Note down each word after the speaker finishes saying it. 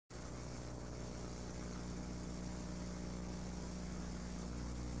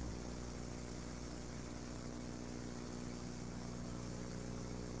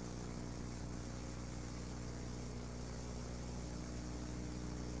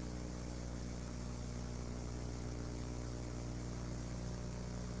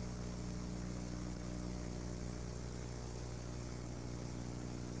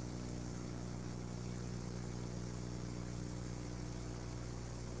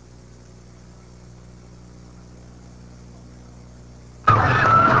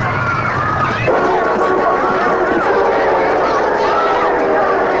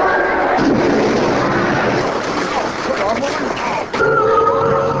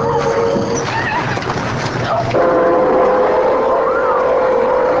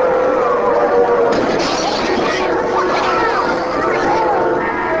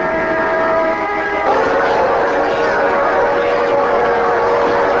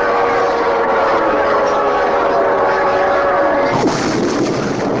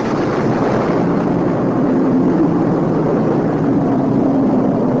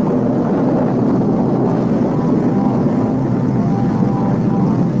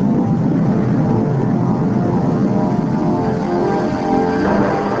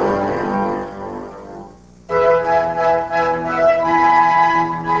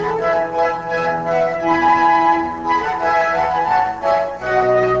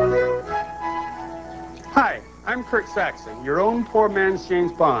Kurt Saxon, your own poor man's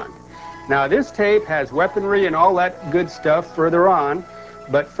James Bond. Now, this tape has weaponry and all that good stuff further on,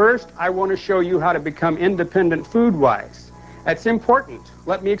 but first I want to show you how to become independent food-wise. That's important.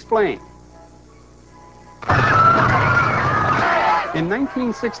 Let me explain. In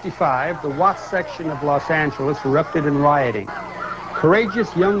 1965, the Watts section of Los Angeles erupted in rioting.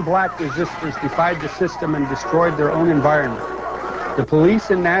 Courageous young black resistors defied the system and destroyed their own environment. The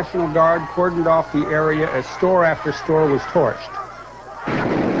police and National Guard cordoned off the area as store after store was torched.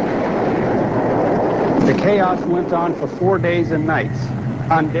 The chaos went on for 4 days and nights.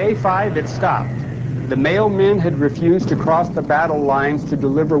 On day 5, it stopped. The mailmen had refused to cross the battle lines to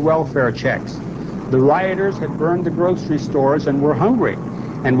deliver welfare checks. The rioters had burned the grocery stores and were hungry,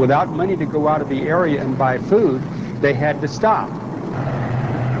 and without money to go out of the area and buy food, they had to stop.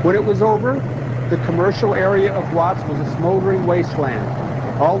 When it was over, the commercial area of Watts was a smoldering wasteland.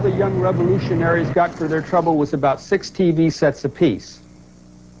 All the young revolutionaries got for their trouble was about 6 TV sets apiece.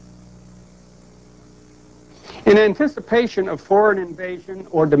 In anticipation of foreign invasion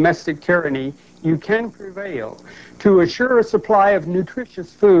or domestic tyranny, you can prevail. To assure a supply of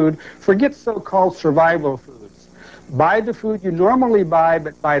nutritious food, forget so-called survival foods. Buy the food you normally buy,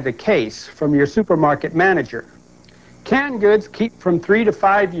 but by the case from your supermarket manager. Canned goods keep from 3 to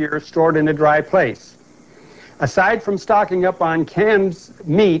 5 years stored in a dry place. Aside from stocking up on canned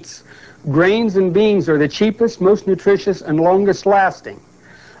meats, grains and beans are the cheapest, most nutritious, and longest lasting.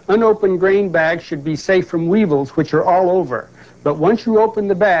 Unopened grain bags should be safe from weevils, which are all over. But once you open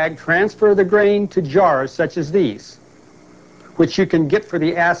the bag, transfer the grain to jars such as these, which you can get for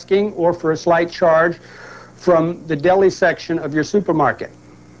the asking or for a slight charge from the deli section of your supermarket.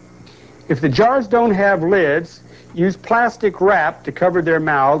 If the jars don't have lids, use plastic wrap to cover their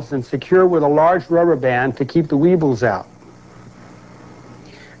mouths and secure with a large rubber band to keep the weevils out.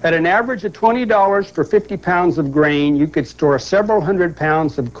 At an average of $20 for 50 pounds of grain, you could store several hundred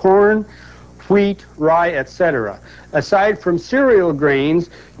pounds of corn, wheat, rye, etc. Aside from cereal grains,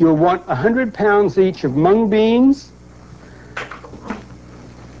 you'll want 100 pounds each of mung beans,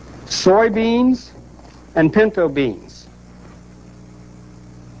 soybeans, and pinto beans.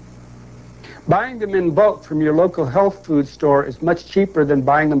 Buying them in bulk from your local health food store is much cheaper than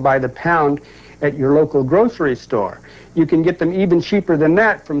buying them by the pound at your local grocery store. You can get them even cheaper than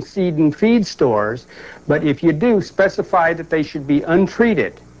that from seed and feed stores, but if you do, specify that they should be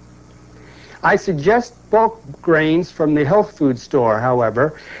untreated. I suggest bulk grains from the health food store,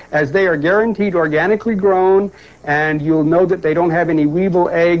 however, as they are guaranteed organically grown, and you'll know that they don't have any weevil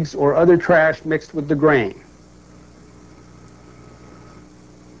eggs or other trash mixed with the grain.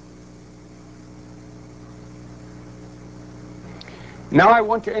 Now I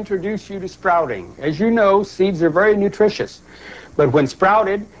want to introduce you to sprouting. As you know, seeds are very nutritious, but when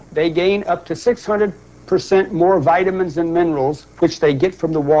sprouted, they gain up to 600% more vitamins and minerals, which they get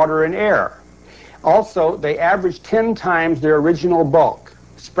from the water and air. Also, they average 10 times their original bulk.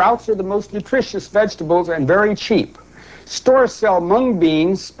 Sprouts are the most nutritious vegetables and very cheap. Stores sell mung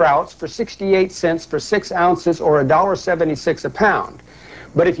beans sprouts for 68 cents for 6 ounces or $1.76 a pound.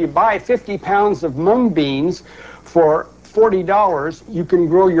 But if you buy 50 pounds of mung beans for $40, you can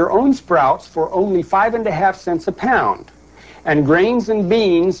grow your own sprouts for only 5.5 cents a pound. And grains and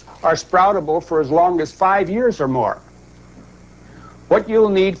beans are sproutable for as long as 5 years or more. What you'll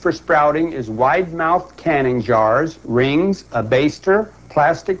need for sprouting is wide-mouthed canning jars, rings, a baster,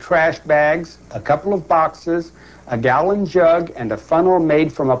 plastic trash bags, a couple of boxes, a gallon jug, and a funnel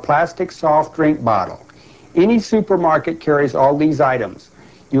made from a plastic soft drink bottle. Any supermarket carries all these items.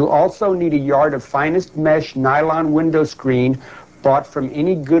 You'll also need a yard of finest mesh nylon window screen bought from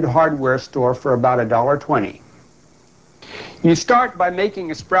any good hardware store for about $1.20. You start by making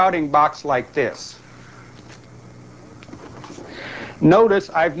a sprouting box like this. Notice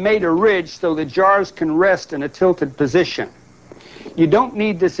I've made a ridge so the jars can rest in a tilted position. You don't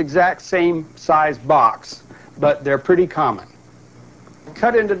need this exact same size box, but they're pretty common.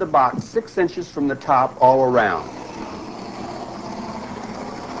 Cut into the box 6 inches from the top all around.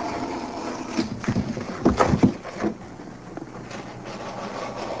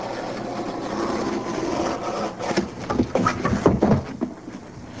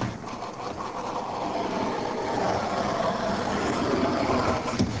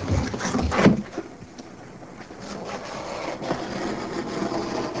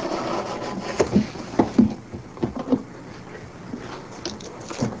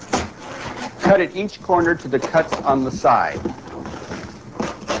 Cut at each corner to the cuts on the side.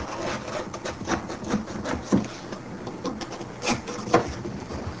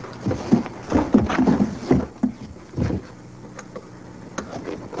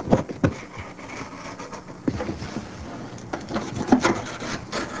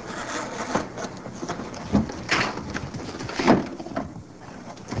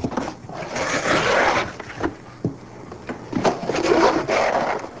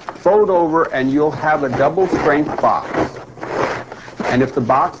 fold over and you'll have a double strength box. And if the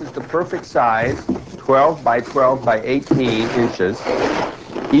box is the perfect size, 12 by 12 by 18 inches,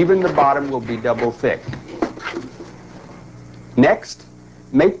 even the bottom will be double thick. Next,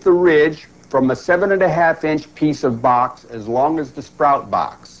 make the ridge from a 7.5-inch piece of box as long as the sprout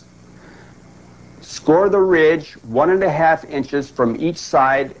box. Score the ridge 1.5 inches from each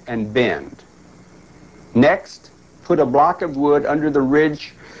side and bend. Next, put a block of wood under the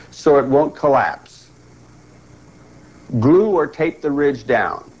ridge so it won't collapse. Glue or tape the ridge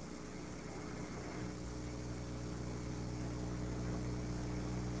down.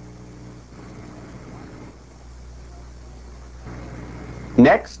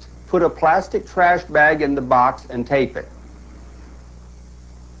 Next, put a plastic trash bag in the box and tape it.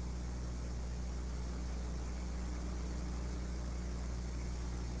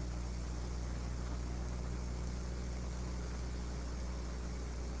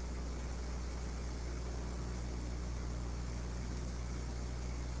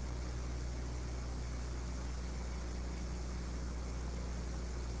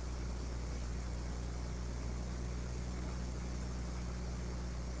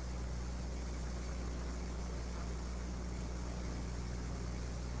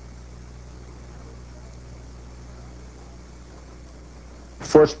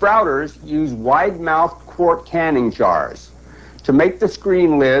 For sprouters, use wide-mouthed quart canning jars. To make the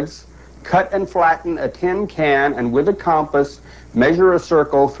screen lids, cut and flatten a tin can and with a compass, measure a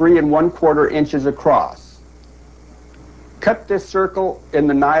circle 3 1/4 inches across. Cut this circle in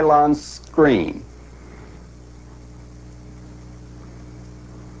the nylon screen.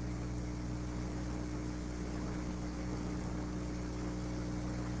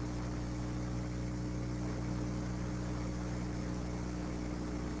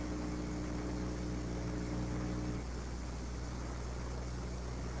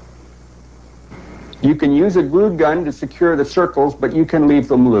 You can use a glue gun to secure the circles, but you can leave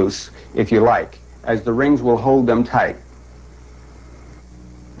them loose if you like, as the rings will hold them tight.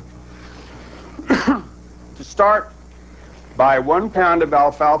 To start, buy 1 pound of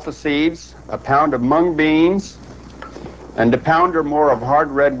alfalfa seeds, a pound of mung beans, and a pound or more of hard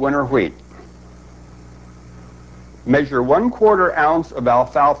red winter wheat. Measure 1/4 ounce of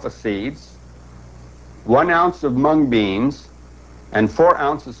alfalfa seeds, 1 ounce of mung beans, and 4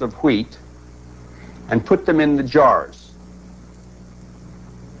 ounces of wheat, and put them in the jars.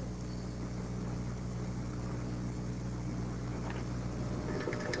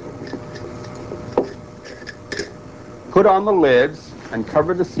 Put on the lids and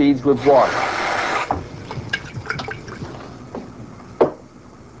cover the seeds with water.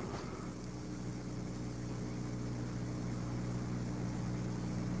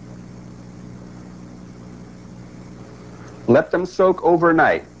 Let them soak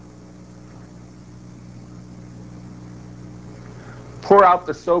overnight. Pour out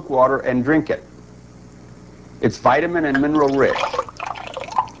the soak water and drink it. It's vitamin and mineral rich.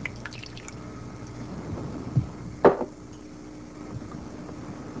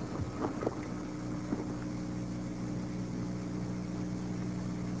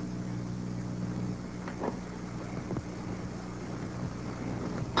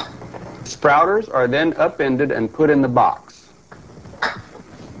 Sprouters are then upended and put in the box.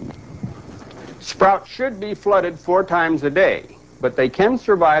 Sprouts should be flooded 4 times a day, but they can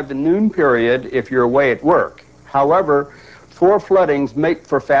survive the noon period if you're away at work. However, 4 floodings make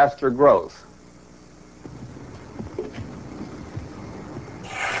for faster growth.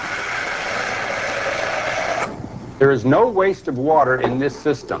 There is no waste of water in this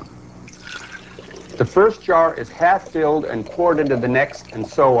system. The first jar is half filled and poured into the next, and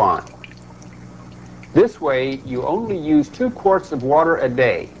so on. This way, you only use 2 quarts of water a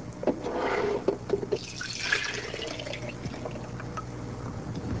day.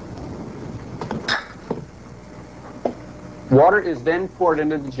 Water is then poured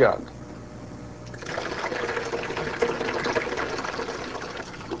into the jug.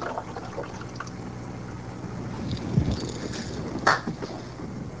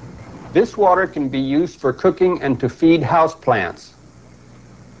 This water can be used for cooking and to feed houseplants.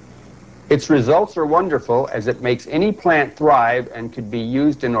 Its results are wonderful as it makes any plant thrive and could be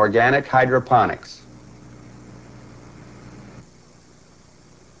used in organic hydroponics.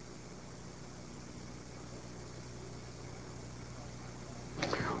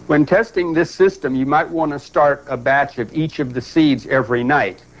 When testing this system, you might want to start a batch of each of the seeds every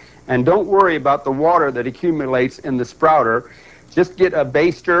night. And don't worry about the water that accumulates in the sprouter. Just get a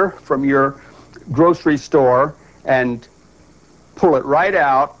baster from your grocery store and pull it right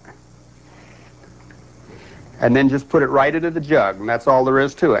out and then just put it right into the jug, and that's all there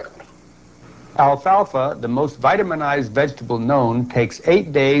is to it. Alfalfa, the most vitaminized vegetable known, takes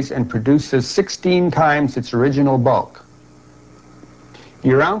 8 days and produces 16 times its original bulk.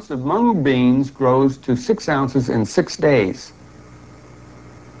 Your ounce of mung beans grows to 6 ounces in 6 days.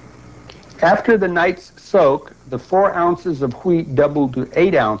 After the night's soak, the 4 ounces of wheat double to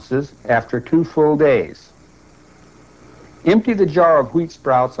 8 ounces after 2 full days. Empty the jar of wheat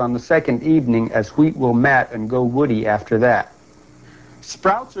sprouts on the second evening, as wheat will mat and go woody after that.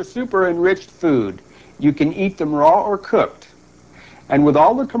 Sprouts are super enriched food. You can eat them raw or cooked. And with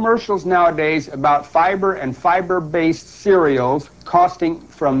all the commercials nowadays about fiber and fiber-based cereals costing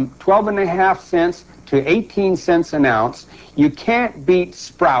from 12.5 cents to 18 cents an ounce, you can't beat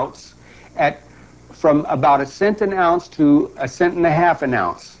sprouts at from about 1 cent an ounce to 1.5 cents an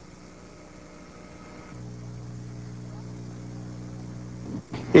ounce.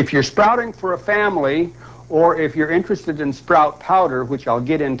 If you're sprouting for a family, or if you're interested in sprout powder, which I'll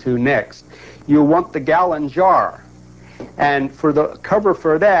get into next, you'll want the gallon jar. And for the cover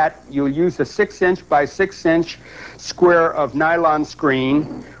for that, you'll use a 6-inch by 6-inch square of nylon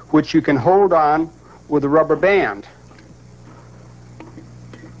screen, which you can hold on with a rubber band.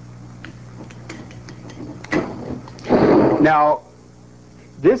 Now,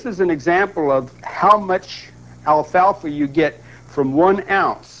 this is an example of how much alfalfa you get from 1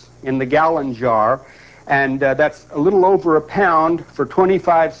 ounce in the gallon jar, and that's a little over a pound for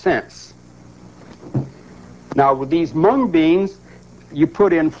 25 cents. Now, with these mung beans, you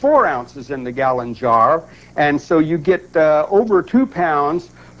put in 4 ounces in the gallon jar, and so you get over 2 pounds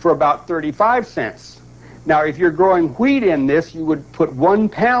for about 35 cents. Now, if you're growing wheat in this, you would put 1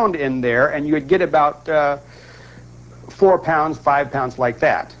 pound in there, and you would get about 4 pounds, 5 pounds, like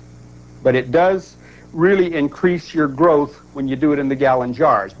that. But it does really increase your growth when you do it in the gallon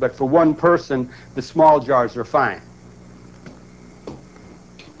jars. But for one person, the small jars are fine.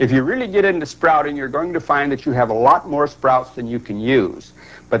 If you really get into sprouting, you're going to find that you have a lot more sprouts than you can use.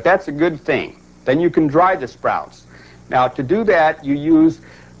 But that's a good thing. Then you can dry the sprouts. Now, to do that, you use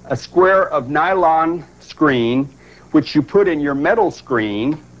a square of nylon screen, which you put in your metal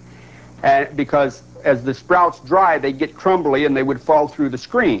screen, and because as the sprouts dry, they get crumbly and they would fall through the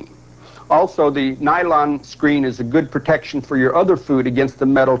screen. Also, the nylon screen is a good protection for your other food against the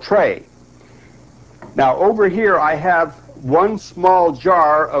metal tray. Now, over here I have 1 small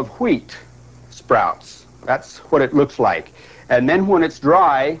jar of wheat sprouts. That's what it looks like. And then when it's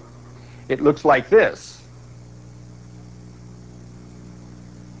dry, it looks like this.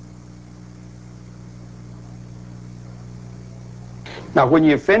 Now, when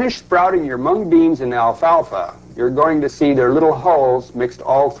you finish sprouting your mung beans and alfalfa, you're going to see there are little hulls mixed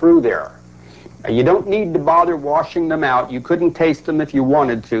all through there. Now, you don't need to bother washing them out. You couldn't taste them if you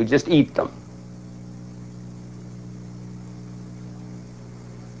wanted to. Just eat them.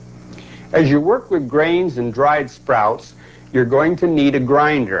 As you work with grains and dried sprouts, you're going to need a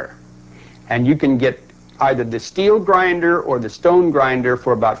grinder. And you can get either the steel grinder or the stone grinder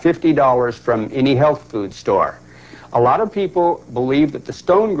for about $50 from any health food store. A lot of people believe that the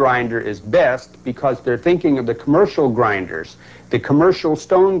stone grinder is best because they're thinking of the commercial grinders. The commercial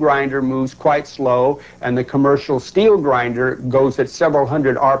stone grinder moves quite slow, and the commercial steel grinder goes at several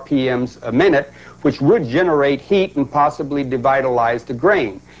hundred RPMs a minute, which would generate heat and possibly devitalize the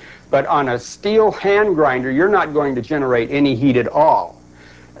grain. But on a steel hand grinder, you're not going to generate any heat at all.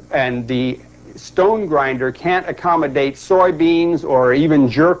 And the stone grinder can't accommodate soybeans or even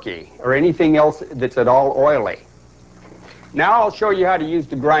jerky or anything else that's at all oily. Now I'll show you how to use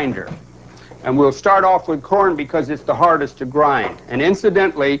the grinder. And we'll start off with corn because it's the hardest to grind. And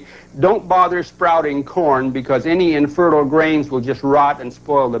incidentally, don't bother sprouting corn because any infertile grains will just rot and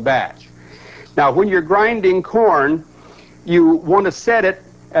spoil the batch. Now, when you're grinding corn, you want to set it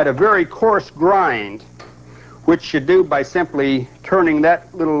at a very coarse grind, which you do by simply turning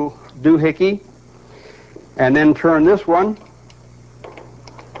that little doohickey and then turn this one,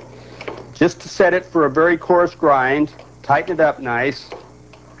 just to set it for a very coarse grind. Tighten it up nice.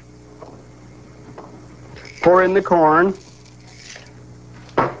 Pour in the corn.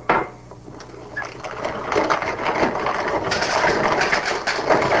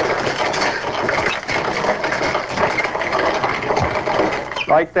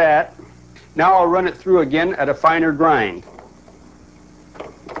 Like that. Now I'll run it through again at a finer grind.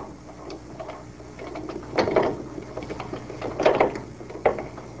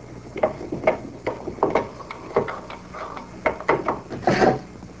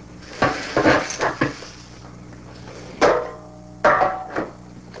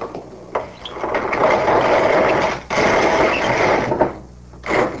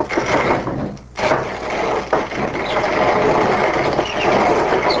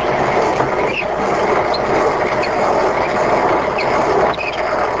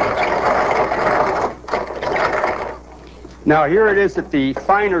 Now here it is at the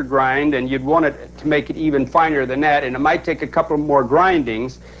finer grind, and you'd want it to make it even finer than that, and it might take a couple more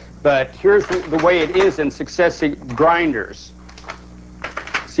grindings, but here's the way it is in successive grinders.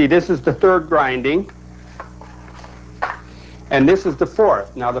 See, this is the third grinding, and this is the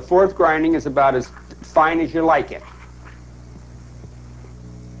fourth. Now the fourth grinding is about as fine as you like it.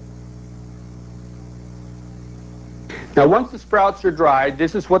 Now once the sprouts are dried,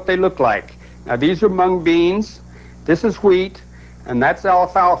 this is what they look like. Now these are mung beans, this is wheat, and that's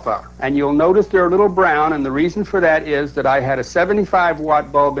alfalfa. And you'll notice they're a little brown, and the reason for that is that I had a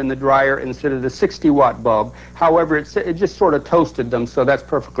 75-watt bulb in the dryer instead of the 60-watt bulb. However, it just sort of toasted them, so that's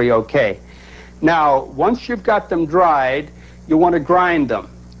perfectly okay. Now, once you've got them dried, you want to grind them,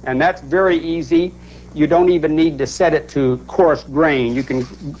 and that's very easy. You don't even need to set it to coarse grain. You can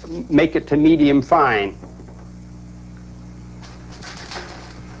make it to medium fine.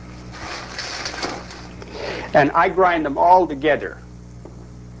 And I grind them all together.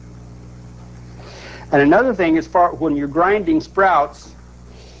 And another thing, as far when you're grinding sprouts,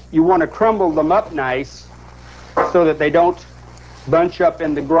 you want to crumble them up nice so that they don't bunch up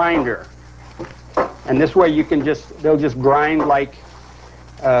in the grinder. And this way you can they'll just grind like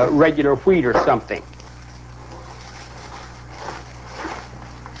regular wheat or something.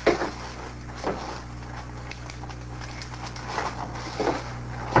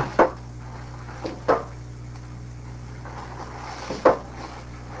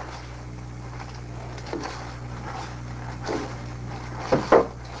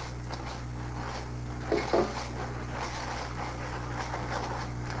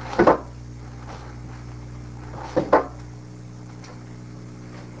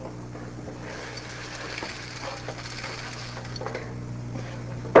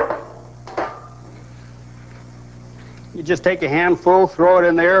 You just take a handful, throw it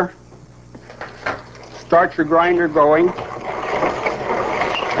in there, start your grinder going,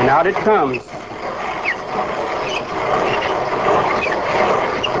 and out it comes.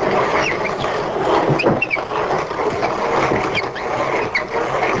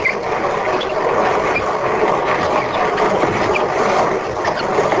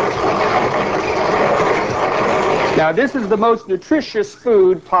 Now this is the most nutritious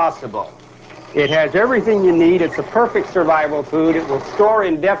food possible. It has everything you need. It's a perfect survival food. It will store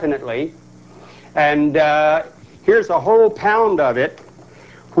indefinitely. And here's a whole pound of it,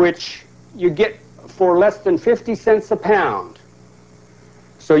 which you get for less than 50 cents a pound.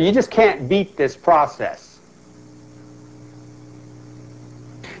 So you just can't beat this process.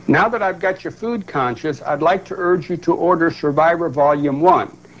 Now that I've got you food conscious, I'd like to urge you to order Survivor Volume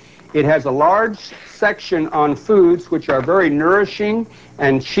 1. It has a large section on foods which are very nourishing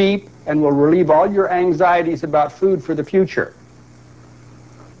and cheap and will relieve all your anxieties about food for the future.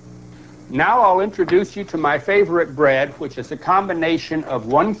 Now I'll introduce you to my favorite bread, which is a combination of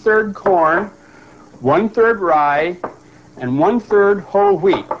 1/3 corn, 1/3 rye, and 1/3 whole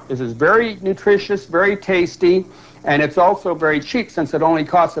wheat. This is very nutritious, very tasty, and it's also very cheap since it only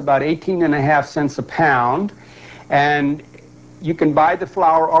costs about 18.5 cents a pound. And you can buy the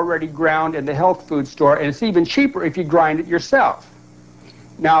flour already ground in the health food store, and it's even cheaper if you grind it yourself.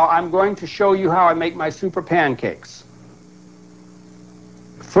 Now I'm going to show you how I make my super pancakes.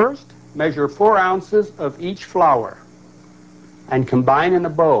 First, measure 4 ounces of each flour and combine in a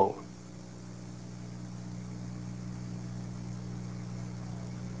bowl.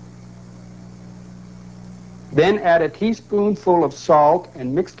 Then add a teaspoonful of salt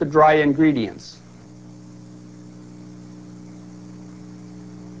and mix the dry ingredients.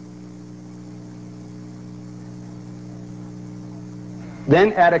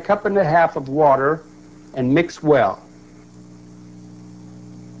 Then add 1.5 cups of water and mix well.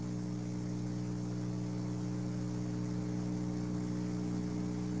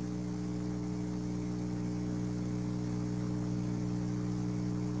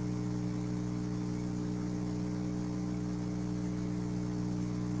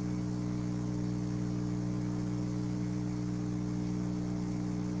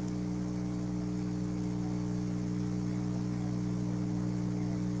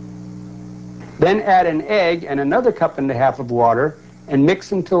 Then add an egg and another 1.5 cups of water and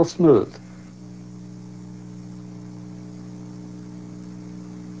mix until smooth.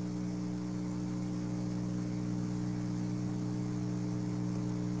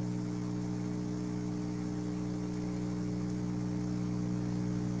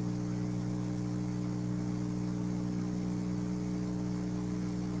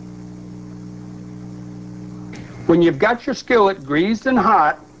 When you've got your skillet greased and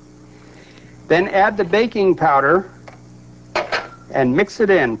hot, then add the baking powder and mix it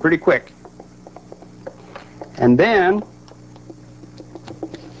in pretty quick. And then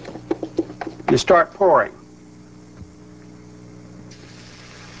You start pouring.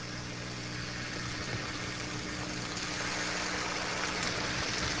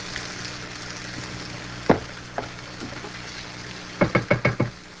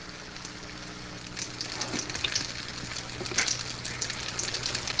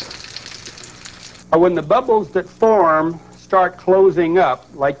 When the bubbles that form start closing up,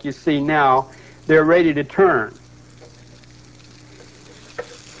 like you see now, they're ready to turn.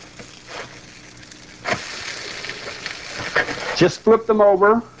 Just flip them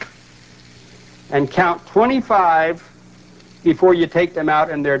over and count 25 before you take them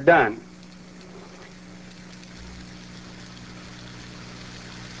out and they're done.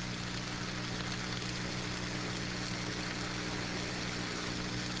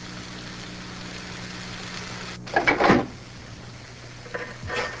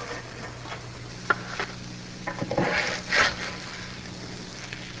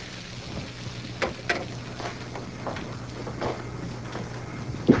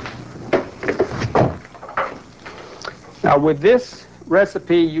 Now with this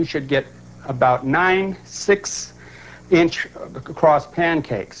recipe, you should get about 9 6-inch across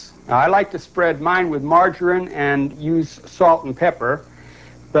pancakes. Now I like to spread mine with margarine and use salt and pepper,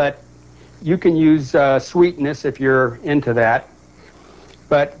 but you can use sweetness if you're into that.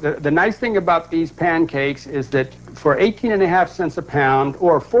 But the nice thing about these pancakes is that for 18.5 cents a pound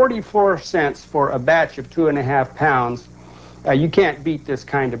or 44 cents for a batch of 2.5 pounds, you can't beat this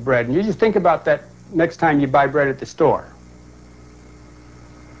kind of bread. And you just think about that next time you buy bread at the store.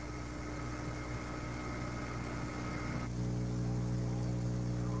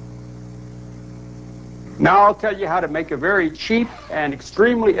 Now I'll tell you how to make a very cheap and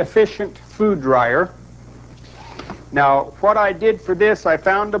extremely efficient food dryer. Now what I did for this, I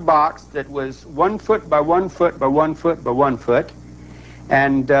found a box that was 1 foot by 1 foot by 1 foot by 1 foot.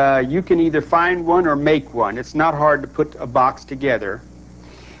 And you can either find one or make one. It's not hard to put a box together.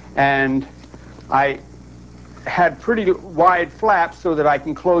 And I had pretty wide flaps so that I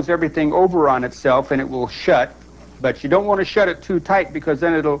can close everything over on itself and it will shut. But you don't want to shut it too tight because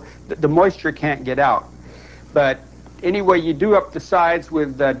then the moisture can't get out. But anyway, you do up the sides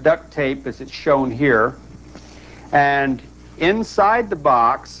with duct tape as it's shown here. And inside the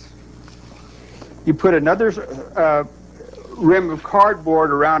box, you put another rim of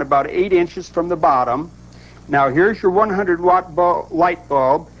cardboard around about 8 inches from the bottom. Now here's your 100-watt light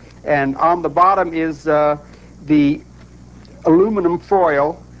bulb, and on the bottom is the aluminum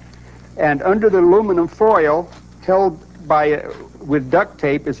foil, and under the aluminum foil, held with duct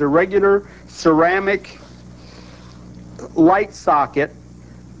tape, is a regular ceramic light socket,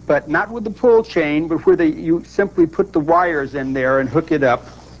 but not with the pull chain, but where you simply put the wires in there and hook it up.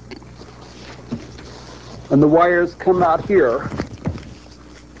 And the wires come out here,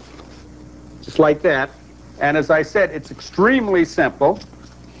 just like that. And as I said, it's extremely simple,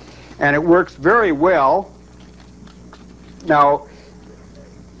 and it works very well. Now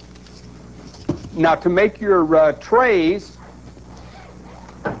to make your trays,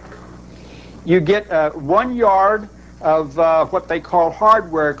 you get 1 yard of what they call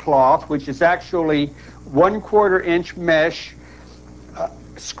hardware cloth, which is actually 1/4 inch mesh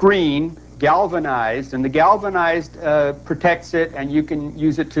screen, galvanized, and the galvanized protects it, and you can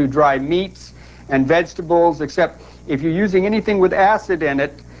use it to dry meats and vegetables, except if you're using anything with acid in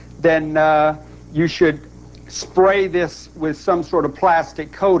it, then you should spray this with some sort of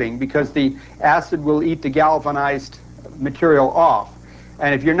plastic coating because the acid will eat the galvanized material off.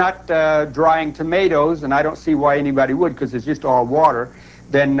 And if you're not drying tomatoes, and I don't see why anybody would because it's just all water,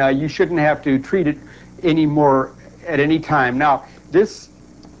 then you shouldn't have to treat it anymore at any time. Now, this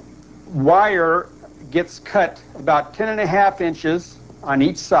wire gets cut about 10.5 inches on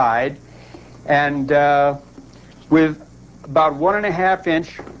each side, and with about 1.5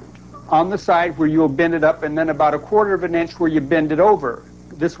 inch on the side where you'll bend it up, and then about 1/4 inch where you bend it over.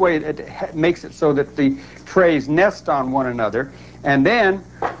 This way it makes it so that the trays nest on one another. And then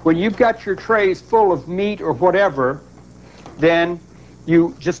when you've got your trays full of meat or whatever, then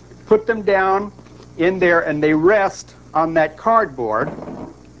you just put them down in there and they rest on that cardboard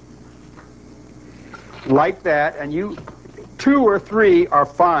like that, and 2 or 3 are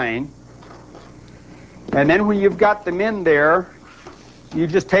fine. And then when you've got them in there, you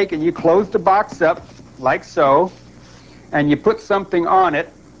just take and you close the box up like so, and you put something on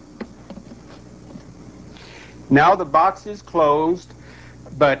it. Now the box is closed,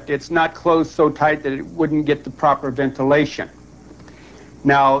 but it's not closed so tight that it wouldn't get the proper ventilation.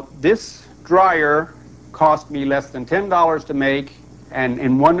 Now this dryer cost me less than $10 to make, and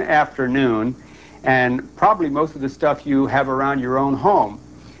in one afternoon, and probably most of the stuff you have around your own home.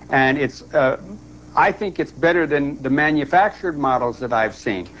 And it's, I think it's better than the manufactured models that I've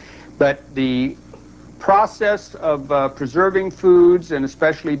seen. But the process of preserving foods, and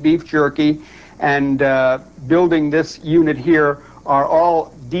especially beef jerky, and building this unit here are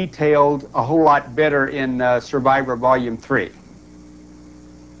all detailed a whole lot better in Survivor Volume 3.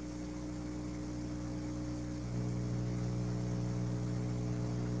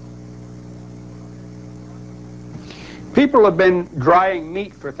 People have been drying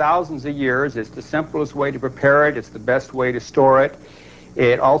meat for thousands of years. It's the simplest way to prepare it. It's the best way to store it.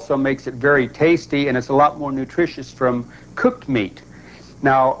 It also makes it very tasty, and it's a lot more nutritious from cooked meat.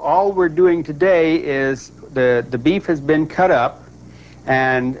 Now, all we're doing today is the beef has been cut up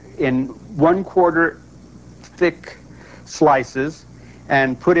and in 1/4 thick slices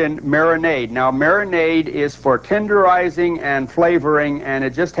and put in marinade. Now, marinade is for tenderizing and flavoring, and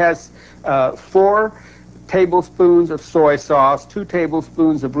it just has 4 tablespoons of soy sauce, 2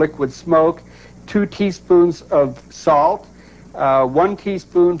 tablespoons of liquid smoke, 2 teaspoons of salt, 1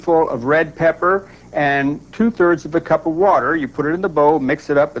 teaspoonful of red pepper, and 2/3 of a cup of water. You put it in the bowl, mix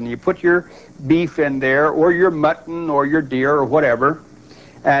it up, and you put your beef in there, or your mutton, or your deer, or whatever,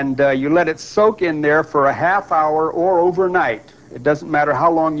 and you let it soak in there for a half hour or overnight. It doesn't matter how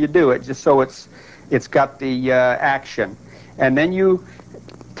long you do it, just so it's got the action. And then you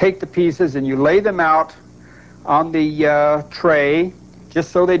take the pieces and you lay them out on the tray,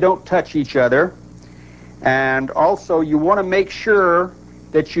 just so they don't touch each other. And also you want to make sure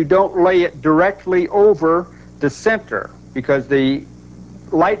that you don't lay it directly over the center, because the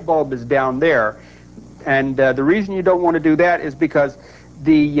light bulb is down there. And the reason you don't want to do that is because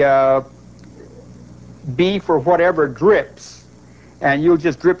the beef or whatever drips, and you'll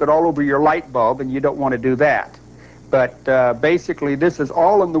just drip it all over your light bulb, and you don't want to do that. But basically this is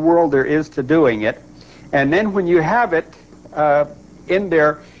all in the world there is to doing it. And then when you have it in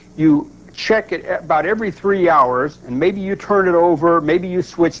there, you check it about every 3 hours, and maybe you turn it over, maybe you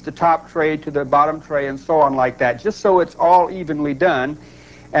switch the top tray to the bottom tray, and so on like that, just so it's all evenly done.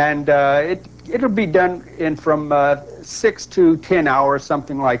 And it'll be done in from 6 to 10 hours,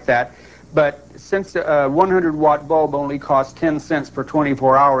 something like that. But since a 100-watt bulb only costs 10 cents per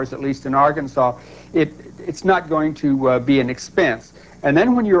 24 hours, at least in Arkansas, it's not going to be an expense. And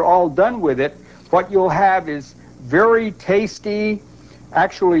then when you're all done with it, what you'll have is very tasty,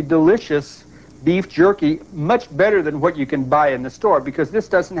 actually delicious beef jerky, much better than what you can buy in the store, because this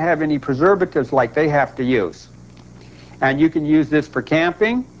doesn't have any preservatives like they have to use. And you can use this for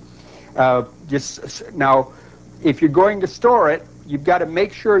camping. Now, if you're going to store it, you've got to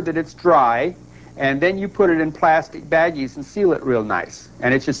make sure that it's dry, and then you put it in plastic baggies and seal it real nice.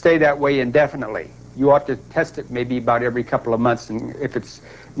 And it should stay that way indefinitely. You ought to test it maybe about every couple of months, and if it's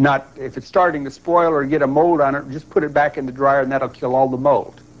starting to spoil or get a mold on it, just put it back in the dryer, and that'll kill all the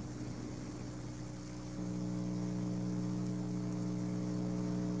mold.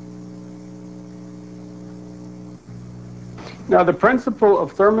 Now, the principle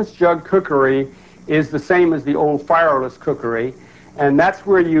of thermos jug cookery is the same as the old fireless cookery, and that's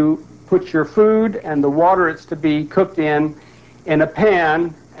where you put your food and the water it's to be cooked in a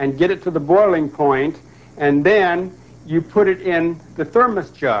pan and get it to the boiling point, and then you put it in the thermos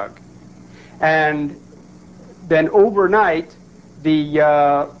jug. And then overnight,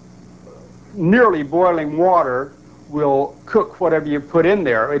 the nearly boiling water will cook whatever you put in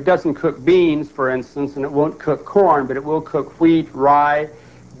there. It doesn't cook beans, for instance, and it won't cook corn, but it will cook wheat, rye,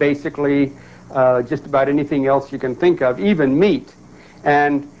 basically just about anything else you can think of, even meat.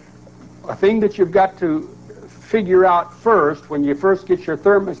 And a thing that you've got to figure out first, when you first get your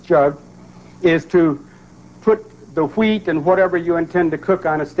thermos jug, is to put the wheat and whatever you intend to cook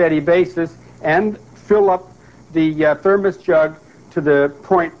on a steady basis and fill up the thermos jug to the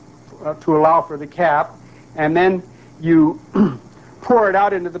point to allow for the cap, and then you pour it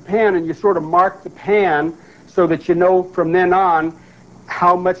out into the pan, and you sort of mark the pan so that you know from then on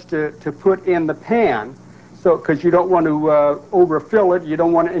how much to put in the pan, so because you don't want to overfill it, you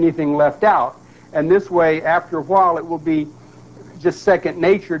don't want anything left out. And this way, after a while, it will be just second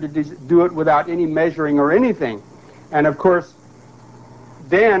nature to do it without any measuring or anything. And of course,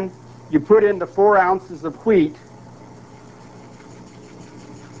 then you put in the 4 ounces of wheat,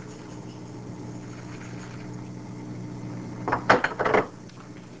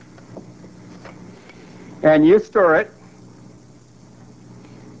 and you stir it.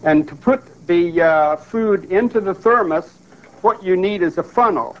 And to put the food into the thermos, what you need is a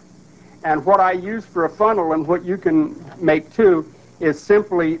funnel. And what I use for a funnel, and what you can make too, is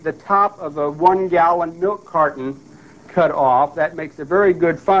simply the top of a 1-gallon milk carton cut off. That makes a very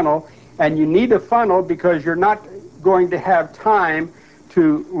good funnel. And you need a funnel because you're not going to have time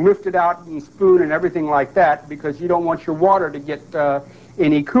to lift it out and spoon and everything like that, because you don't want your water to get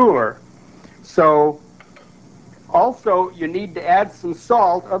any cooler. So also you need to add some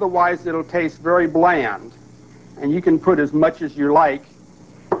salt, otherwise it'll taste very bland. And you can put as much as you like.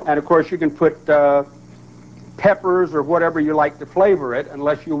 And of course you can put peppers or whatever you like to flavor it,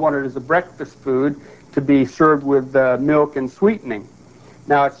 unless you want it as a breakfast food to be served with milk and sweetening.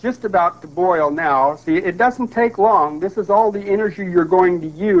 Now it's just about to boil now. See, it doesn't take long. This is all the energy you're going to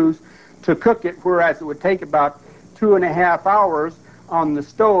use to cook it, whereas it would take about 2.5 hours on the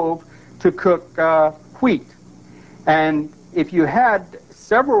stove to cook wheat. And if you had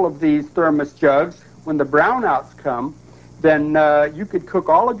several of these thermos jugs, when the brownouts come, then you could cook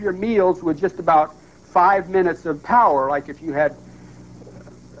all of your meals with just about 5 minutes of power, like if you had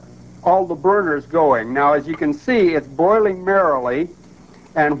all the burners going. Now, as you can see, it's boiling merrily,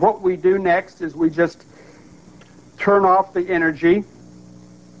 and what we do next is we just turn off the energy,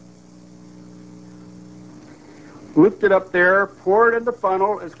 lift it up there, pour it in the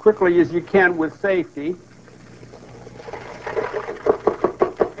funnel as quickly as you can with safety.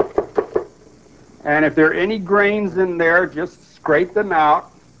 And if there are any grains in there, just scrape them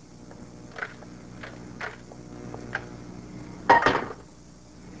out.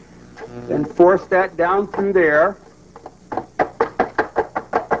 Then force that down through there.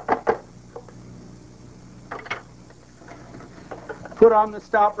 Put on the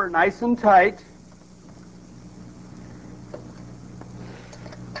stopper nice and tight.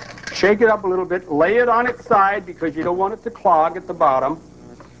 Shake it up a little bit. Lay it on its side because you don't want it to clog at the bottom.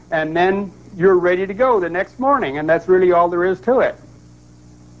 And then you're ready to go the next morning, and that's really all there is to it.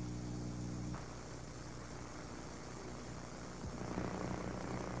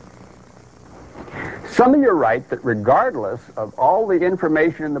 Some of you write that regardless of all the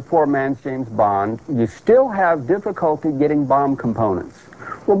information in the poor man's James Bond, you still have difficulty getting bomb components.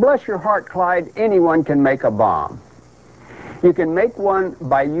 Well, bless your heart, Clyde, anyone can make a bomb. You can make one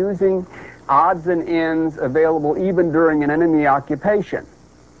by using odds and ends available even during an enemy occupation.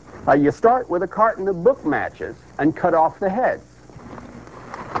 You start with a carton of book matches and cut off the heads.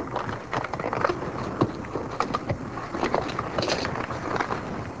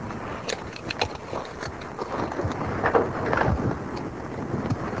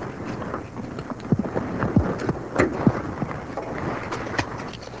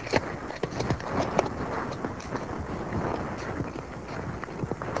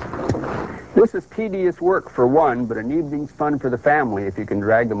 This is tedious work for one, but an evening's fun for the family if you can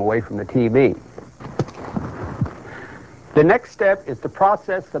drag them away from the TV. The next step is to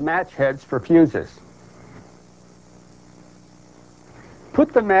process the match heads for fuses.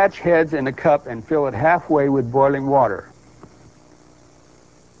 Put the match heads in a cup and fill it halfway with boiling water.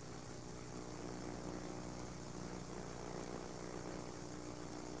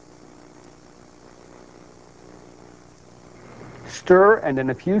 Stir, and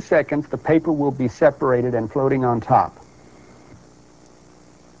in a few seconds the paper will be separated and floating on top.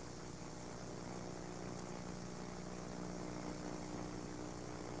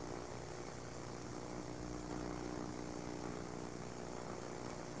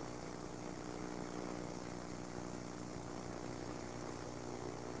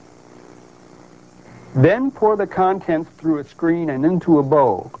 Then pour the contents through a screen and into a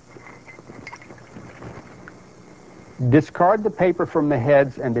bowl. Discard the paper from the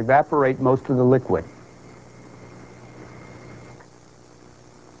heads and evaporate most of the liquid.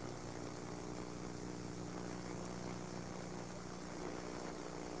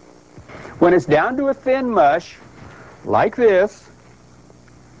 When it's down to a thin mush, like this,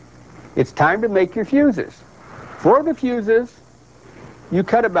 it's time to make your fuses. For the fuses, you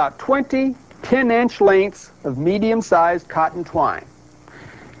cut about 20 10-inch lengths of medium-sized cotton twine.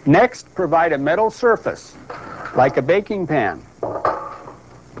 Next, provide a metal surface, like a baking pan.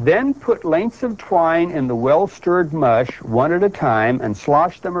 Then put lengths of twine in the well-stirred mush one at a time and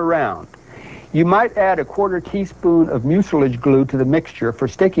slosh them around. You might add a 1/4 teaspoon of mucilage glue to the mixture for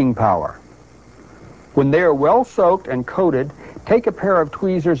sticking power. When they are well soaked and coated, take a pair of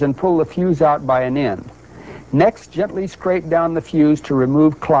tweezers and pull the fuse out by an end. Next, gently scrape down the fuse to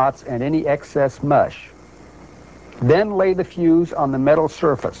remove clots and any excess mush. Then lay the fuse on the metal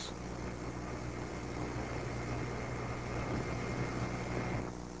surface.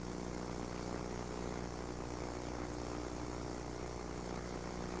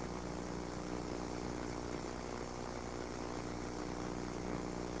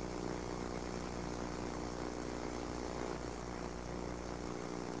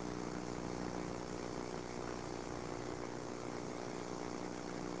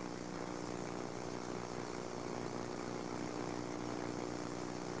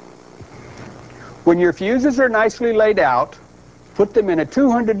 When your fuses are nicely laid out, put them in a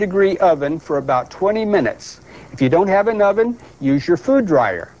 200-degree oven for about 20 minutes. If you don't have an oven, use your food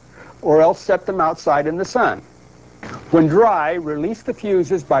dryer, or else set them outside in the sun. When dry, release the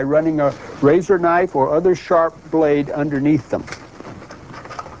fuses by running a razor knife or other sharp blade underneath them.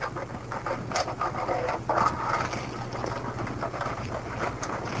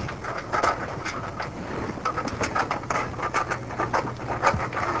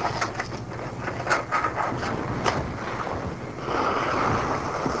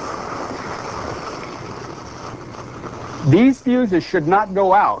 These fuses should not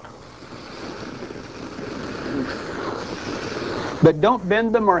go out, but don't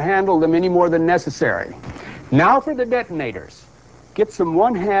bend them or handle them any more than necessary. Now for the detonators. Get some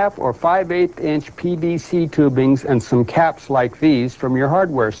 1/2 or 5/8 inch PVC tubings and some caps like these from your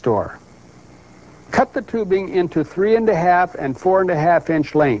hardware store. Cut the tubing into 3.5 and 4.5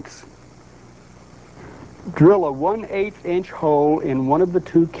 inch lengths. Drill a 1/8 inch hole in one of the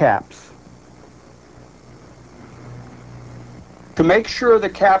two caps. To make sure the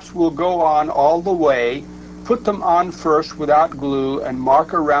caps will go on all the way, put them on first without glue and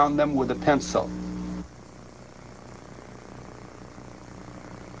mark around them with a pencil.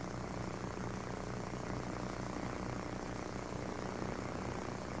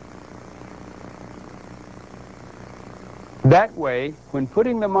 That way, when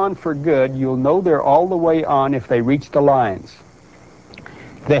putting them on for good, you'll know they're all the way on if they reach the lines.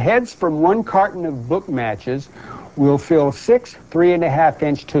 The heads from one carton of book matches will fill 6 3.5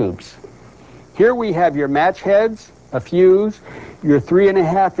 inch tubes. Here we have your match heads, a fuse, your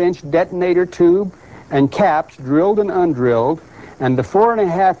 3.5 inch detonator tube, and caps drilled and undrilled, and the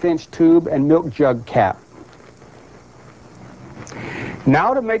 4.5 inch tube and milk jug cap.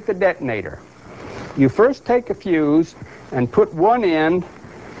 Now to make the detonator. You first take a fuse and put one end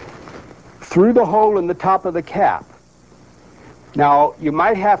through the hole in the top of the cap. Now, you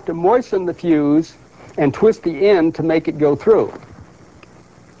might have to moisten the fuse and twist the end to make it go through.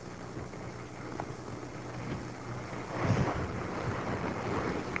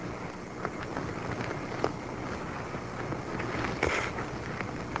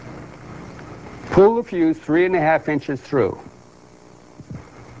 Pull the fuse 3.5 inches through.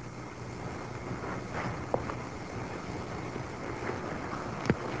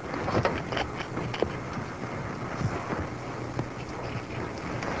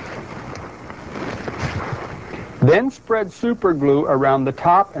 Then spread super glue around the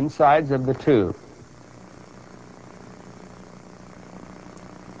top and sides of the tube.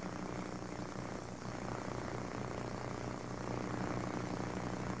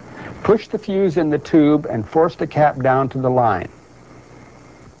 Push the fuse in the tube and force the cap down to the line.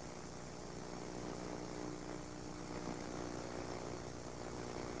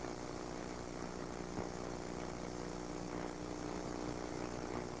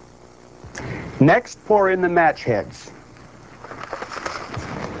 Next, pour in the match heads.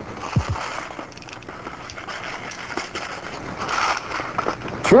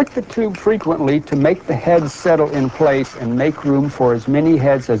 Trick the tube frequently to make the heads settle in place and make room for as many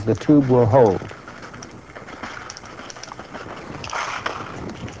heads as the tube will hold.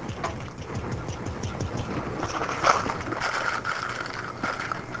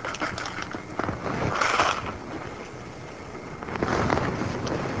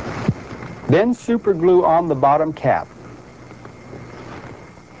 Then super glue on the bottom cap.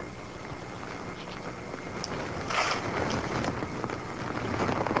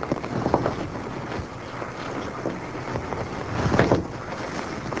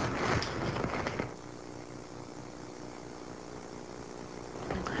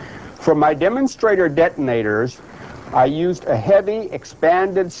 For my demonstrator detonators, I used a heavy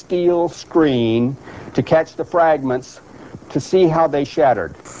expanded steel screen to catch the fragments to see how they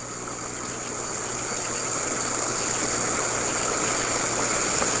shattered.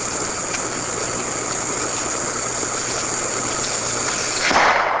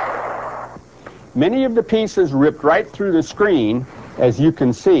 Many of the pieces ripped right through the screen, as you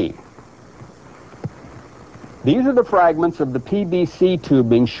can see. These are the fragments of the PVC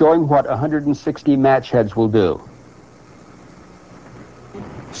tubing showing what 160 match heads will do.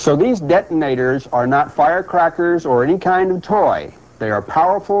 So these detonators are not firecrackers or any kind of toy. They are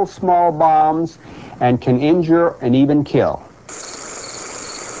powerful small bombs and can injure and even kill.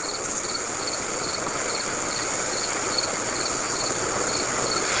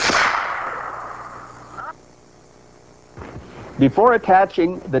 Before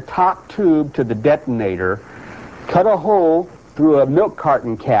attaching the top tube to the detonator, cut a hole through a milk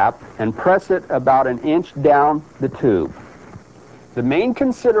carton cap and press it about 1 inch down the tube. The main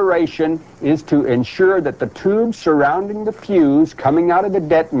consideration is to ensure that the tube surrounding the fuse coming out of the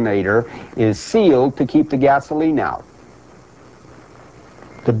detonator is sealed to keep the gasoline out.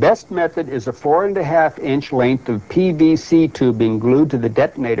 The best method is a 4.5-inch length of PVC tubing glued to the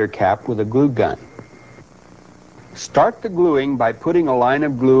detonator cap with a glue gun. Start the gluing by putting a line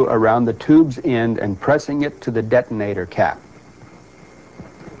of glue around the tube's end and pressing it to the detonator cap.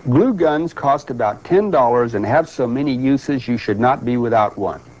 Glue guns cost about $10 and have so many uses you should not be without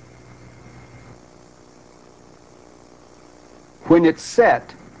one. When it's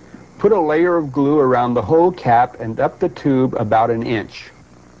set, put a layer of glue around the whole cap and up the tube about an inch.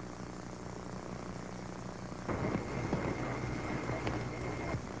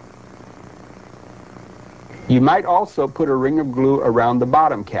 You might also put a ring of glue around the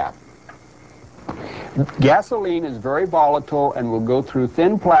bottom cap. Gasoline is very volatile and will go through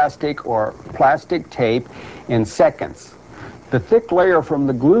thin plastic or plastic tape in seconds. The thick layer from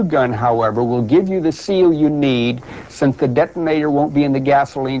the glue gun, however, will give you the seal you need, since the detonator won't be in the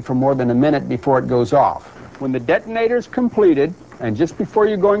gasoline for more than a minute before it goes off. When the detonator is completed, and just before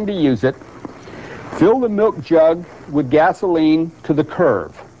you're going to use it, fill the milk jug with gasoline to the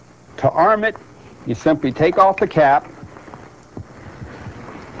curve. To arm it, you simply take off the cap,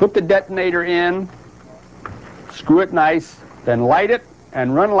 put the detonator in, screw it nice, then light it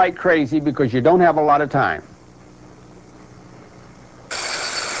and run like crazy because you don't have a lot of time.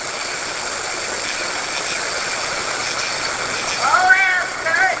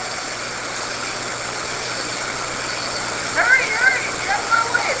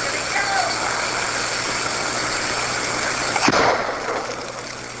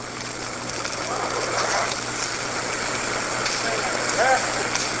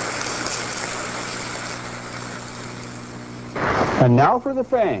 And now for the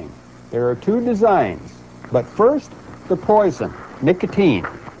fang. There are two designs, but first, the poison, nicotine.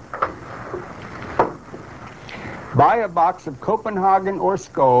 Buy a box of Copenhagen or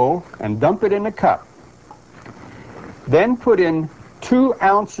Skoal and dump it in a cup. Then put in 2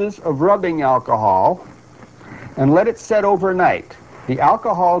 ounces of rubbing alcohol and let it set overnight. The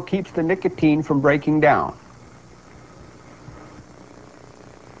alcohol keeps the nicotine from breaking down.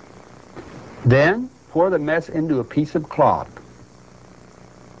 Then pour the mess into a piece of cloth.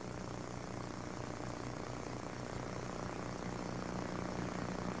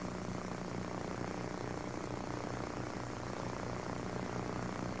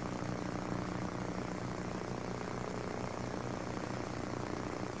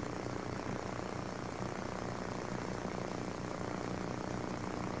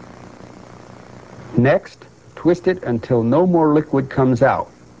 Next, twist it until no more liquid comes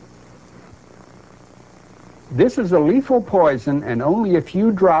out. This is a lethal poison, and only a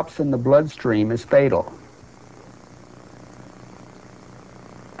few drops in the bloodstream is fatal.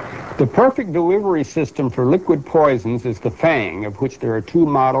 The perfect delivery system for liquid poisons is the Fang, of which there are 2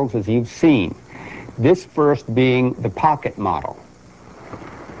 models, as you've seen. This first being the pocket model.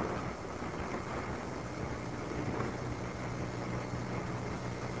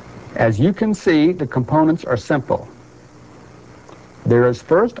 As you can see, the components are simple. There is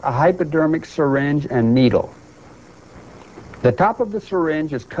first a hypodermic syringe and needle. The top of the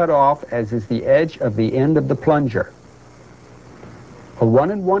syringe is cut off, as is the edge of the end of the plunger. A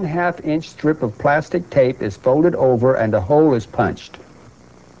 1 1/2 inch strip of plastic tape is folded over and a hole is punched.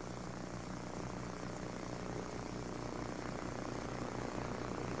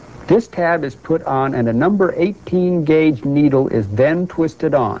 This tab is put on and a number 18 gauge needle is then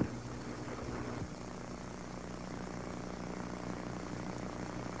twisted on.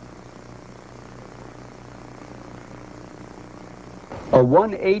 A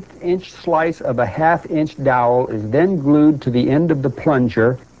 1/8 inch slice of a 1/2 inch dowel is then glued to the end of the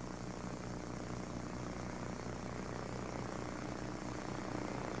plunger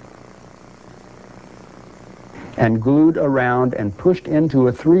and glued around and pushed into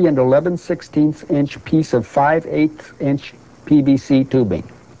a 3 11/16 inch piece of 5/8 inch PVC tubing.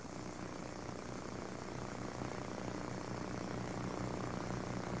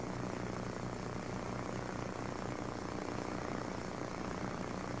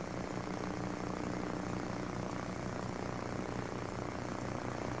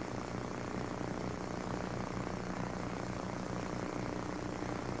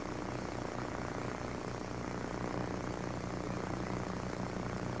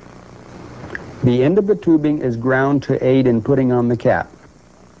 The end of the tubing is ground to aid in putting on the cap.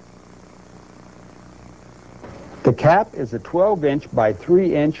 The cap is a 12 inch by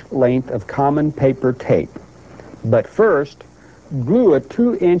 3 inch length of common paper tape. But first, Glue a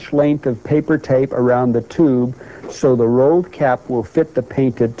 2-inch length of paper tape around the tube so the rolled cap will fit the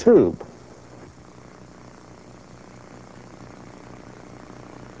painted tube.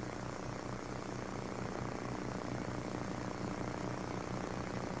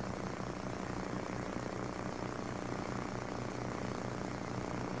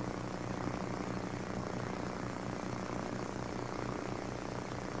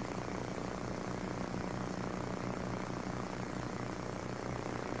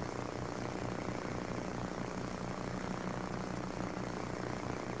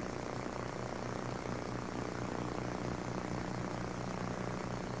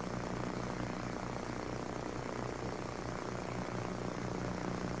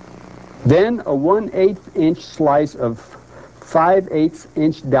 Then a 1/8 inch slice of 5/8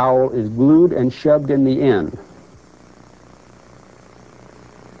 inch dowel is glued and shoved in the end.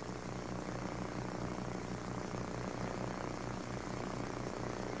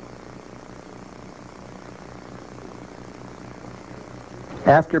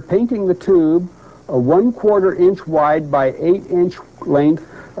 After painting the tube, a 1/4 inch wide by 8 inch length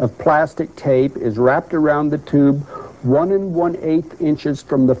of plastic tape is wrapped around the tube 1 1/8 inches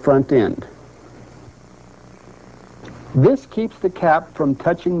from the front end. This keeps the cap from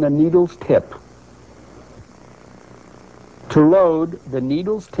touching the needle's tip. To load, the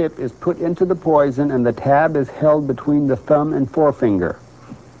needle's tip is put into the poison and the tab is held between the thumb and forefinger.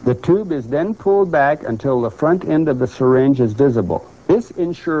 The tube is then pulled back until the front end of the syringe is visible. This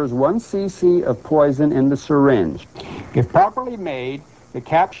ensures 1 cc of poison in the syringe. If properly made, the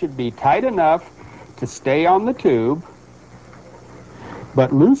cap should be tight enough to stay on the tube,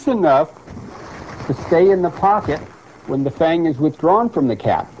 but loose enough to stay in the pocket when the fang is withdrawn from the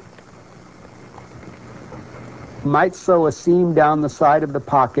cap. You might sew a seam down the side of the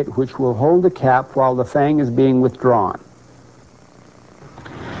pocket which will hold the cap while the fang is being withdrawn.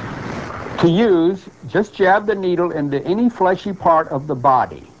 To use, just jab the needle into any fleshy part of the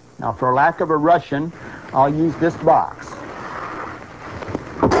body. Now, for lack of a Russian, I'll use this box.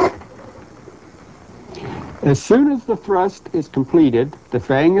 As soon as the thrust is completed, the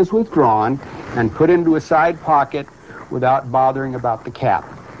fang is withdrawn and put into a side pocket without bothering about the cap.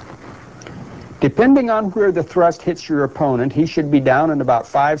 Depending on where the thrust hits your opponent, he should be down in about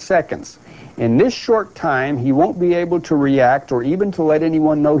 5 seconds. In this short time, he won't be able to react or even to let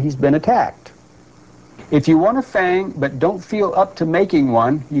anyone know he's been attacked. If you want a fang but don't feel up to making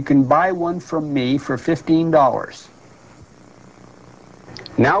one, you can buy one from me for $15.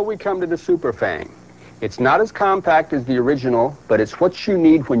 Now we come to the Super Fang. It's not as compact as the original, but it's what you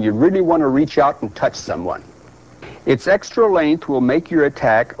need when you really want to reach out and touch someone. Its extra length will make your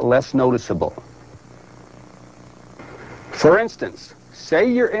attack less noticeable. For instance, say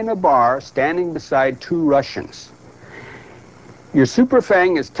you're in a bar standing beside 2 Russians. Your Super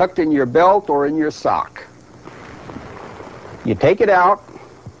Fang is tucked in your belt or in your sock. You take it out,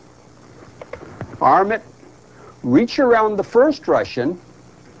 arm it, reach around the first Russian,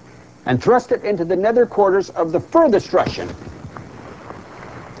 and thrust it into the nether quarters of the furthest Russian.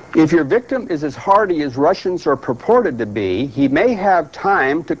 If your victim is as hardy as Russians are purported to be, he may have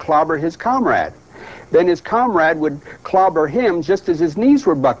time to clobber his comrade. Then his comrade would clobber him just as his knees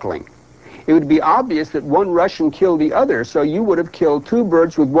were buckling. It would be obvious that one Russian killed the other, so you would have killed 2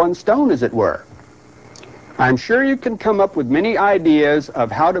 birds with 1 stone, as it were. I'm sure you can come up with many ideas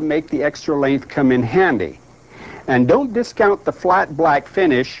of how to make the extra length come in handy. And don't discount the flat black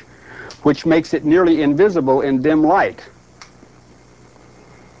finish, which makes it nearly invisible in dim light.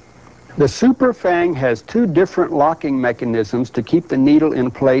 The Super Fang has 2 different locking mechanisms to keep the needle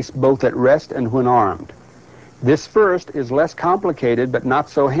in place both at rest and when armed. This first is less complicated but not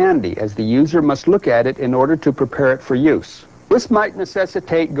so handy, as the user must look at it in order to prepare it for use. This might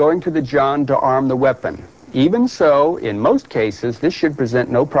necessitate going to the john to arm the weapon. Even so, in most cases, this should present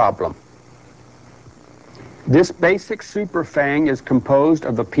no problem. This basic Super Fang is composed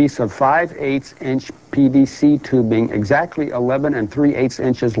of a piece of 5/8 inch PVC tubing exactly 11 3/8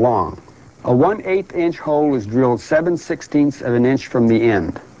 inches long. A 1/8 inch hole is drilled 7/16 of an inch from the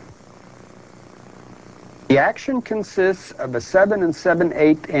end. The action consists of a 7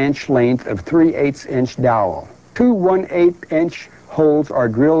 7/8 inch length of 3/8 inch dowel. 2 1/8 inch holes are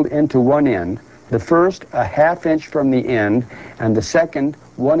drilled into one end, the first a 1/2 inch from the end, and the second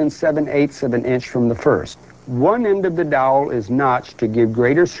 1 7/8 of an inch from the first. One end of the dowel is notched to give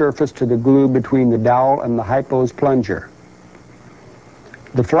greater surface to the glue between the dowel and the hypos plunger.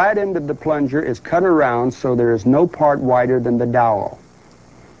 The flat end of the plunger is cut around so there is no part wider than the dowel.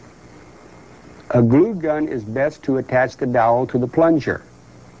 A glue gun is best to attach the dowel to the plunger.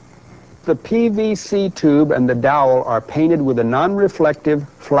 The PVC tube and the dowel are painted with a non-reflective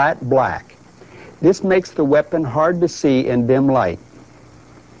flat black. This makes the weapon hard to see in dim light.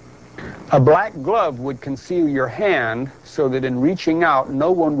 A black glove would conceal your hand so that in reaching out,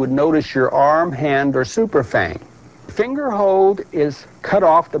 no one would notice your arm, hand, or superfang. Finger hold is cut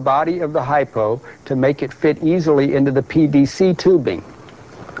off the body of the hypo to make it fit easily into the PVC tubing.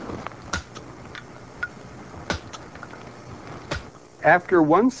 After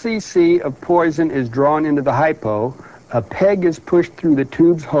 1 cc of poison is drawn into the hypo, a peg is pushed through the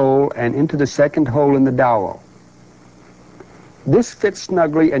tube's hole and into the second hole in the dowel. This fits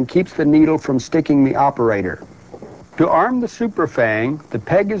snugly and keeps the needle from sticking the operator. To arm the superfang, the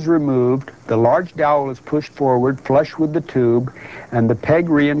peg is removed, the large dowel is pushed forward flush with the tube, and the peg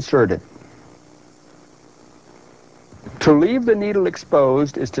reinserted. To leave the needle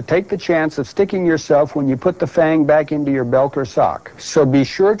exposed is to take the chance of sticking yourself when you put the fang back into your belt or sock. So be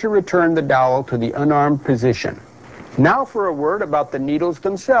sure to return the dowel to the unarmed position. Now for a word about the needles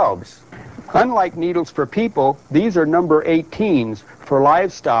themselves. Unlike needles for people, these are number 18s for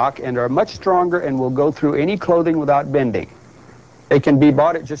livestock and are much stronger and will go through any clothing without bending. They can be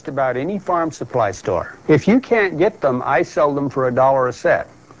bought at just about any farm supply store. If you can't get them, I sell them for $1 a set.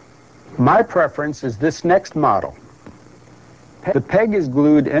 My preference is this next model. The peg is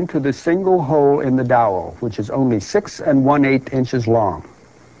glued into the single hole in the dowel, which is only 6 1/8 inches long.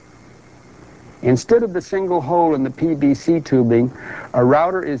 Instead of the single hole in the PVC tubing, a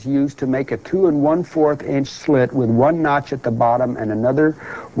router is used to make a 2 1/4 inch slit with one notch at the bottom and another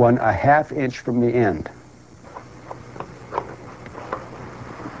one a 1/2 inch from the end.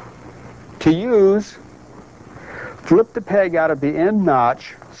 To use, flip the peg out of the end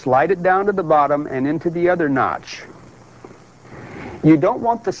notch, slide it down to the bottom and into the other notch. You don't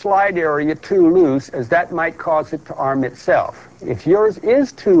want the slide area too loose, as that might cause it to arm itself. If yours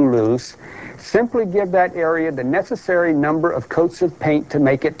is too loose, simply give that area the necessary number of coats of paint to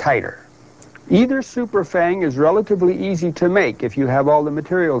make it tighter. Either superfang is relatively easy to make if you have all the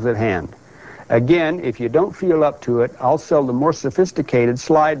materials at hand. Again, if you don't feel up to it, I'll sell the more sophisticated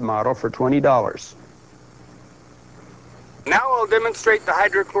slide model for $20. Now I'll demonstrate the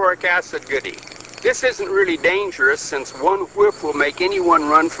hydrochloric acid goodie. This isn't really dangerous since one whiff will make anyone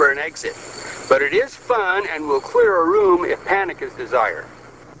run for an exit. But it is fun and will clear a room if panic is desired.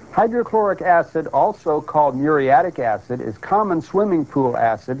 Hydrochloric acid, also called muriatic acid, is common swimming pool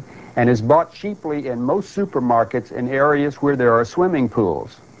acid and is bought cheaply in most supermarkets in areas where there are swimming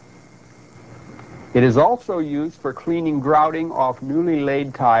pools. It is also used for cleaning grouting off newly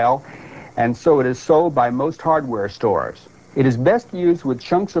laid tile, and so it is sold by most hardware stores. It is best used with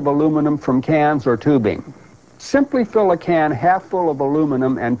chunks of aluminum from cans or tubing. Simply fill a can half full of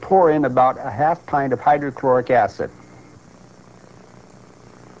aluminum and pour in about a 1/2 pint of hydrochloric acid.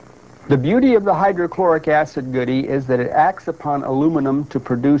 The beauty of the hydrochloric acid goodie is that it acts upon aluminum to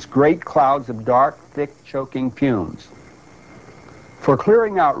produce great clouds of dark, thick, choking fumes. For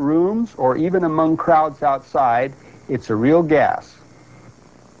clearing out rooms or even among crowds outside, it's a real gas.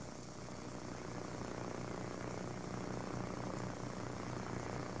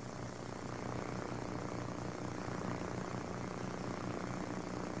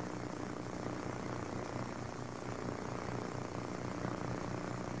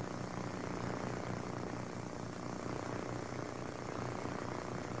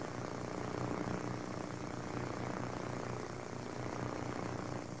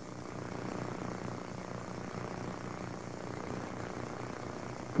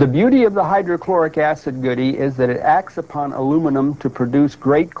 The beauty of the hydrochloric acid goodie is that it acts upon aluminum to produce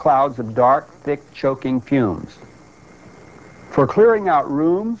great clouds of dark, thick, choking fumes. For clearing out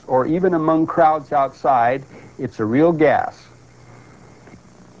rooms or even among crowds outside, it's a real gas.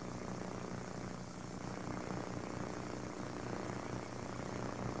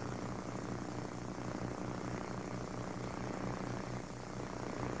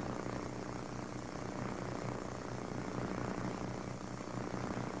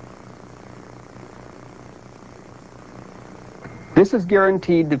 This is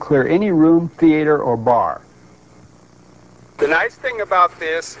guaranteed to clear any room, theater, or bar. The nice thing about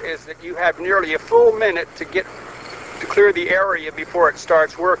this is that you have nearly a full minute to clear the area before it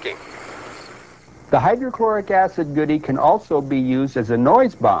starts working. The hydrochloric acid goodie can also be used as a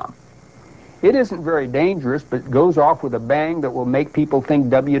noise bomb. It isn't very dangerous, but goes off with a bang that will make people think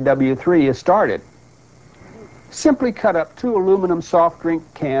WW3 is started. Simply cut up 2 aluminum soft drink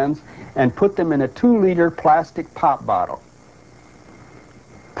cans and put them in a 2-liter plastic pop bottle.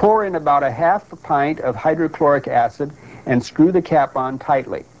 Pour in about a 1/2 pint of hydrochloric acid and screw the cap on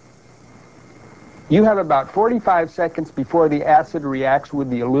tightly. You have about 45 seconds before the acid reacts with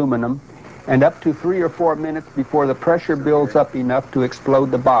the aluminum, and up to 3 or 4 minutes before the pressure builds up enough to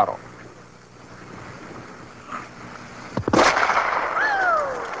explode the bottle.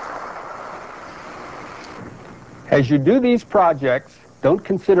 As you do these projects, don't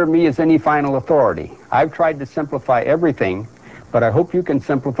consider me as any final authority. I've tried to simplify everything, but I hope you can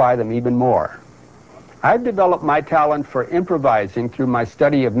simplify them even more. I've developed my talent for improvising through my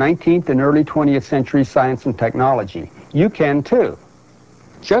study of 19th and early 20th century science and technology. You can too.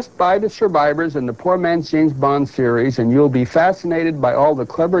 Just buy The Survivors and the Poor Man's James Bond series, and you'll be fascinated by all the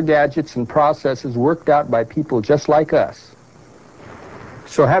clever gadgets and processes worked out by people just like us.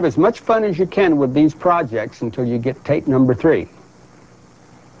 So have as much fun as you can with these projects until you get tape number 3.